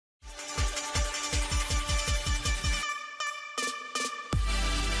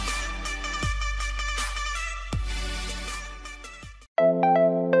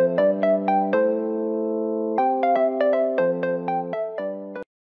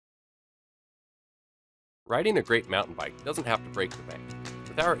Riding a great mountain bike doesn't have to break the bank.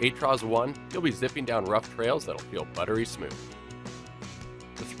 With our Atros 1, you'll be zipping down rough trails that'll feel buttery smooth.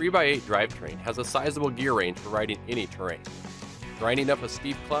 The 3x8 drivetrain has a sizable gear range for riding any terrain. Grinding up a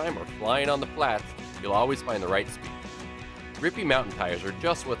steep climb or flying on the flats, you'll always find the right speed. Grippy mountain tires are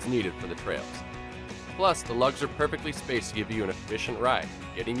just what's needed for the trails. Plus, the lugs are perfectly spaced to give you an efficient ride,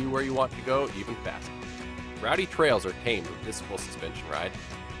 getting you where you want to go even faster. Rowdy trails are tamed with this full suspension ride.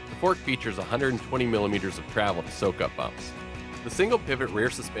 The fork features 120 millimeters of travel to soak up bumps. The single pivot rear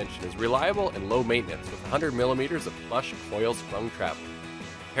suspension is reliable and low maintenance with 100 millimeters of plush coil sprung travel.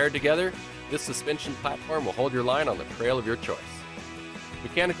 Paired together, this suspension platform will hold your line on the trail of your choice.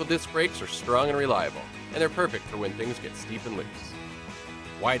 Mechanical disc brakes are strong and reliable, and they're perfect for when things get steep and loose.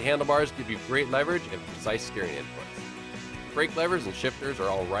 Wide handlebars give you great leverage and precise steering inputs. Brake levers and shifters are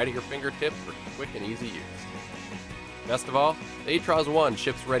all right at your fingertips for quick and easy use. Best of all, the Atros 1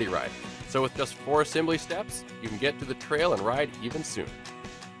 ships Ready Ride, so with just 4 assembly steps, you can get to the trail and ride even sooner.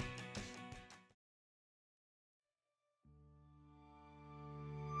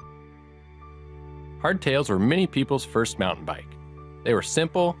 Hardtails were many people's first mountain bike. They were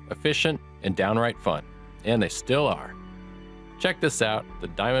simple, efficient, and downright fun, and they still are. Check this out, the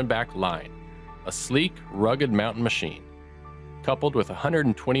Diamondback Line, a sleek, rugged mountain machine. Coupled with a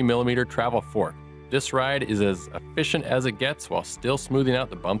 120mm travel fork, this ride is as efficient as it gets while still smoothing out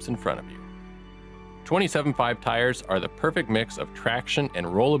the bumps in front of you. 27.5 tires are the perfect mix of traction and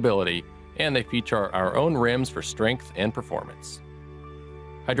rollability, and they feature our own rims for strength and performance.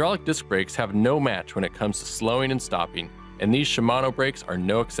 Hydraulic disc brakes have no match when it comes to slowing and stopping, and these Shimano brakes are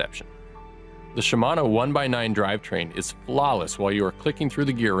no exception. The Shimano 1x9 drivetrain is flawless while you are clicking through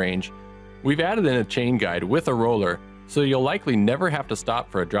the gear range. We've added in a chain guide with a roller, so you'll likely never have to stop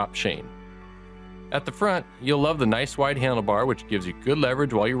for a drop chain. At the front, you'll love the nice wide handlebar, which gives you good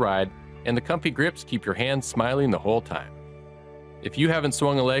leverage while you ride, and the comfy grips keep your hands smiling the whole time. If you haven't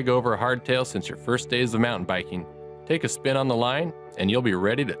swung a leg over a hardtail since your first days of mountain biking, take a spin on the line and you'll be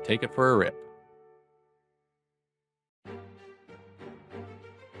ready to take it for a rip.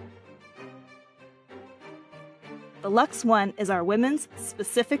 The Lux 1 is our women's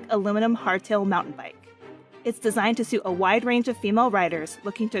specific aluminum hardtail mountain bike. It's designed to suit a wide range of female riders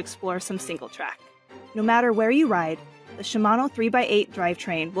looking to explore some single track. No matter where you ride, the Shimano 3x8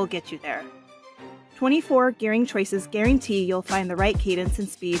 drivetrain will get you there. 24 gearing choices guarantee you'll find the right cadence and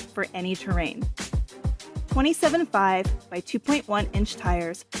speed for any terrain. 27.5 by 2.1-inch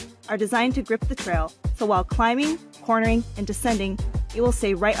tires are designed to grip the trail, so while climbing, cornering, and descending, you will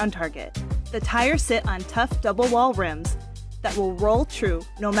stay right on target. The tires sit on tough double-wall rims that will roll true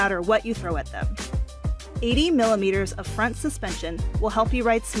no matter what you throw at them. 80 millimeters of front suspension will help you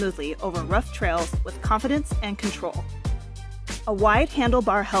ride smoothly over rough trails with confidence and control. A wide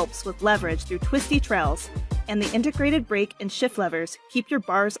handlebar helps with leverage through twisty trails, and the integrated brake and shift levers keep your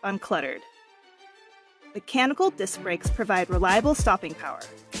bars uncluttered. Mechanical disc brakes provide reliable stopping power.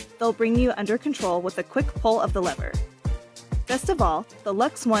 They'll bring you under control with a quick pull of the lever. Best of all, the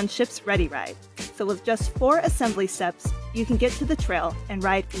Lux 1 ships Ready Ride, so with just 4 assembly steps, you can get to the trail and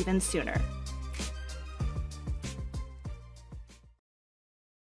ride even sooner.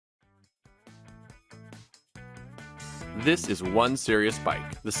 This is one serious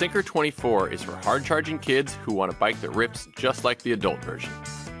bike. The Sinker 24 is for hard-charging kids who want a bike that rips just like the adult version.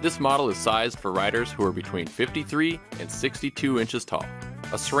 This model is sized for riders who are between 53 and 62 inches tall.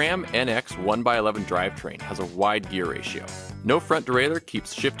 A SRAM NX 1x11 drivetrain has a wide gear ratio. No front derailleur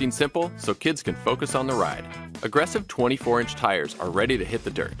keeps shifting simple, so kids can focus on the ride. Aggressive 24-inch tires are ready to hit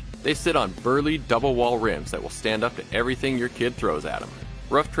the dirt. They sit on burly double-wall rims that will stand up to everything your kid throws at them.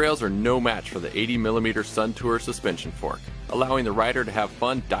 Rough trails are no match for the 80mm Sun Tour suspension fork, allowing the rider to have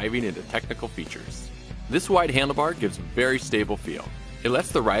fun diving into technical features. This wide handlebar gives a very stable feel. It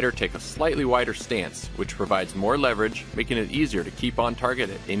lets the rider take a slightly wider stance, which provides more leverage, making it easier to keep on target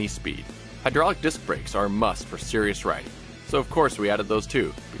at any speed. Hydraulic disc brakes are a must for serious riding, so of course we added those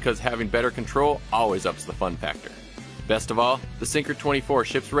too, because having better control always ups the fun factor. Best of all, the Sinker 24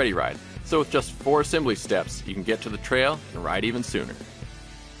 ships Ready Ride, so with just 4 assembly steps, you can get to the trail and ride even sooner.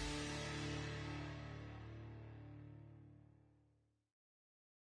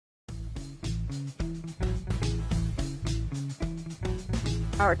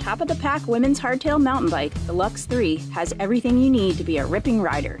 Our top-of-the-pack women's hardtail mountain bike, the Lux 3, has everything you need to be a ripping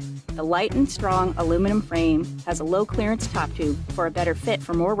rider. The light and strong aluminum frame has a low-clearance top tube for a better fit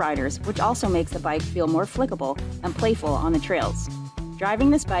for more riders, which also makes the bike feel more flickable and playful on the trails. Driving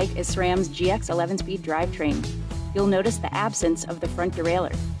this bike is SRAM's GX 11-speed drivetrain. You'll notice the absence of the front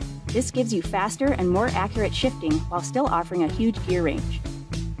derailleur. This gives you faster and more accurate shifting while still offering a huge gear range.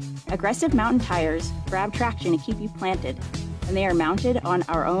 Aggressive mountain tires grab traction to keep you planted, and they are mounted on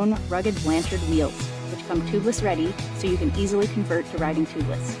our own rugged Blanchard wheels, which come tubeless ready so you can easily convert to riding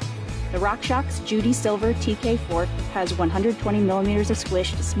tubeless. The RockShox Judy Silver TK fork has 120 millimeters of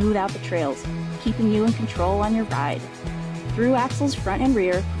squish to smooth out the trails, keeping you in control on your ride. Through axles front and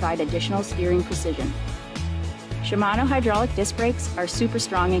rear provide additional steering precision. Shimano hydraulic disc brakes are super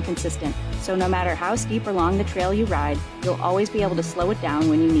strong and consistent, so no matter how steep or long the trail you ride, you'll always be able to slow it down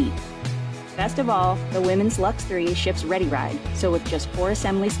when you need. Best of all, the Women's Lux 3 ships Ready Ride, so with just 4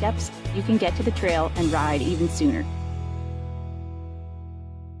 assembly steps, you can get to the trail and ride even sooner.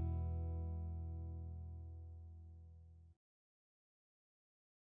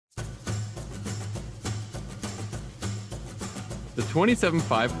 The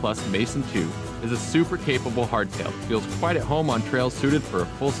 27.5 Plus Mason 2 is a super capable hardtail that feels quite at home on trails suited for a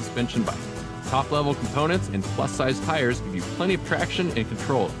full suspension bike. Top-level components and plus-size tires give you plenty of traction and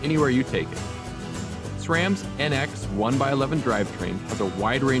control anywhere you take it. SRAM's NX 1x11 drivetrain has a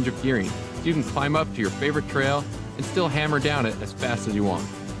wide range of gearing, so you can climb up to your favorite trail and still hammer down it as fast as you want.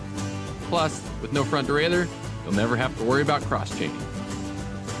 Plus, with no front derailleur, you'll never have to worry about cross-chaining.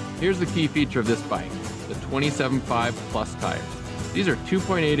 Here's the key feature of this bike, the 27.5 Plus tires. These are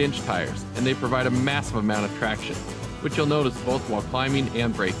 2.8-inch tires, and they provide a massive amount of traction, which you'll notice both while climbing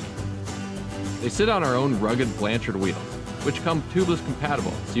and braking. They sit on our own rugged Blanchard wheels, which come tubeless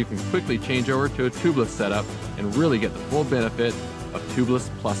compatible, so you can quickly change over to a tubeless setup and really get the full benefit of tubeless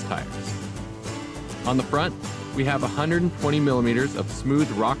Plus tires. On the front, we have 120 millimeters of smooth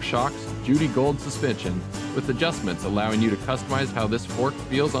RockShox Judy Gold suspension with adjustments allowing you to customize how this fork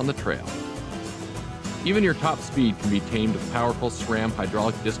feels on the trail. Even your top speed can be tamed with powerful SRAM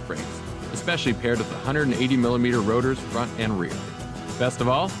hydraulic disc brakes, especially paired with 180 millimeter rotors front and rear. Best of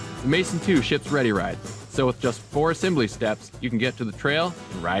all, the Mason 2 ships Ready Ride, so with just 4 assembly steps, you can get to the trail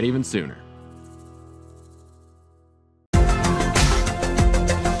and ride even sooner.